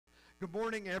Good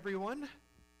morning, everyone.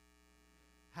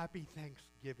 Happy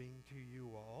Thanksgiving to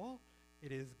you all.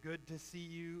 It is good to see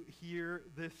you here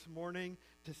this morning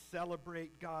to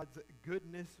celebrate God's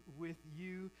goodness with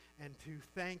you and to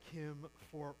thank Him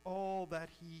for all that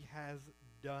He has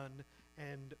done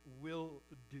and will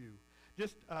do.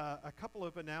 Just a couple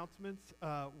of announcements.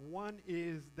 One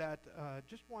is that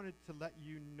just wanted to let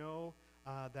you know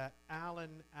that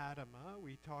Alan Adama,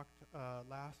 we talked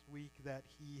last week that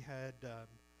he had...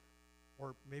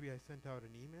 or maybe I sent out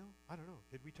an email. I don't know.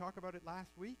 Did we talk about it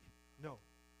last week? No.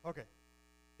 Okay.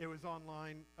 It was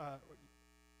online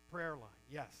prayer line.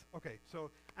 Yes. Okay.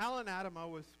 So Alan Adama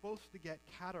was supposed to get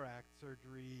cataract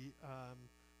surgery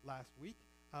last week.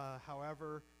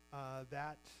 However,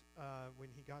 when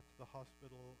he got to the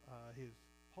hospital, his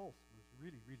pulse was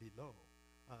really, really low,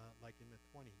 like in the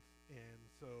 20s. And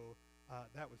so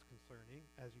that was concerning,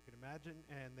 as you can imagine.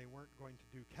 And they weren't going to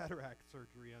do cataract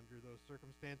surgery under those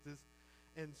circumstances.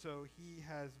 And so he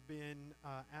has been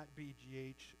at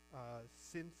BGH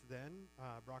since then,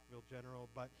 Brockville General,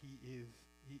 but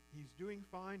he's doing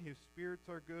fine. His spirits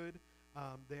are good.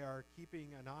 They are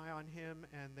keeping an eye on him,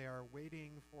 and they are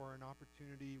waiting for an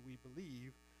opportunity, we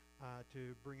believe,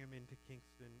 to bring him into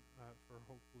Kingston for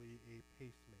hopefully a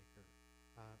pacemaker.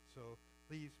 So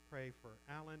please pray for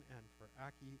Alan and for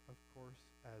Aki, of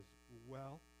course, as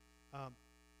well.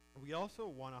 We also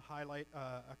want to highlight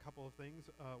a couple of things.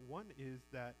 One is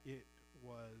that it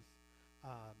was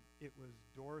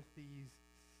Dorothy's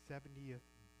 70th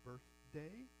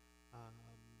birthday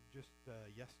just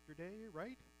yesterday,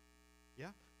 right?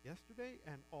 Yeah, yesterday.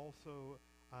 And also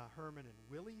Herman and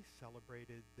Willie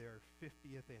celebrated their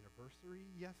 50th anniversary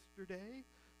yesterday.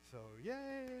 So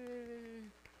yay!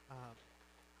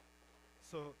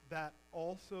 So that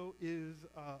also is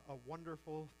a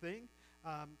wonderful thing.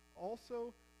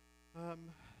 Also,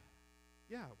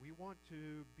 we want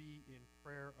to be in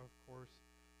prayer, of course,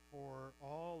 for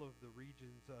all of the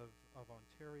regions of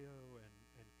Ontario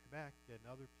and Quebec and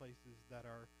other places that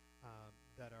are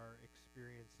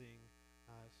experiencing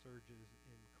surges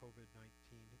in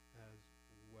COVID-19 as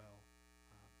well.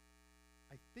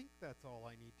 I think that's all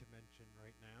I need to mention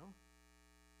right now.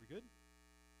 We good?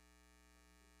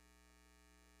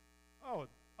 Oh,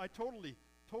 I totally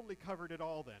covered it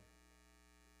all then.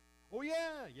 Oh,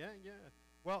 yeah.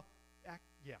 Well,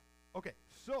 yeah. Okay,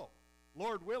 so,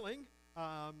 Lord willing,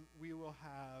 we will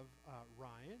have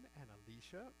Ryan and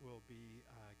Alicia will be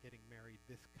getting married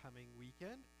this coming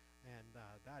weekend, and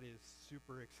that is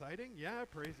super exciting. Yeah,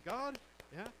 praise God.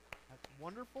 Yeah, that's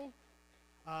wonderful.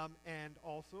 And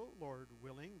also, Lord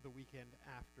willing, the weekend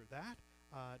after that,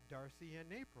 Darcy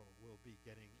and April will be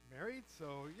getting married,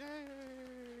 so yay!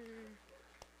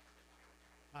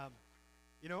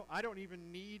 I don't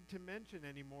even need to mention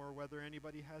anymore whether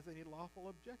anybody has any lawful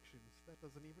objections. That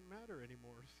doesn't even matter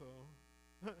anymore, so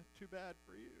too bad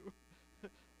for you.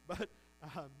 But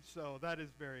so that is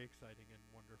very exciting and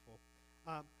wonderful.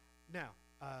 Now,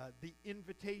 the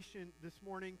invitation this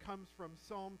morning comes from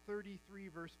Psalm 33,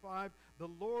 verse 5. The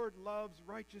Lord loves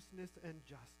righteousness and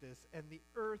justice, and the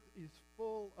earth is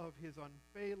full of his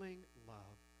unfailing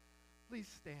love. Please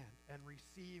stand and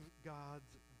receive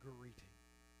God's greeting.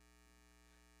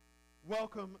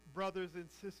 Welcome, brothers and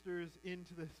sisters,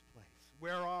 into this place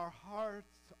where our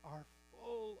hearts are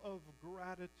full of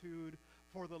gratitude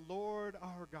for the Lord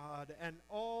our God and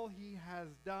all he has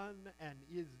done and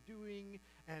is doing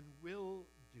and will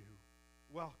do.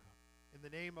 Welcome in the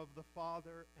name of the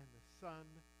Father and the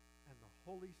Son and the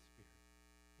Holy Spirit.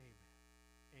 Amen.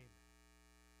 Amen.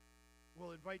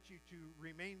 We'll invite you to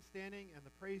remain standing, and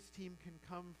the praise team can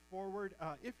come forward.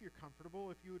 If you're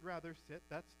comfortable, if you would rather sit,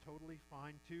 that's totally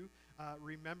fine too.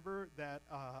 Remember that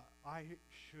I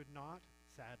should not,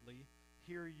 sadly,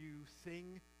 hear you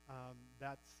sing.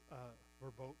 That's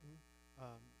verboten.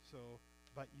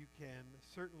 But you can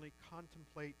certainly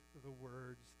contemplate the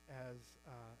words as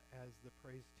the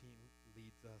praise team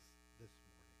leads us this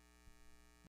morning.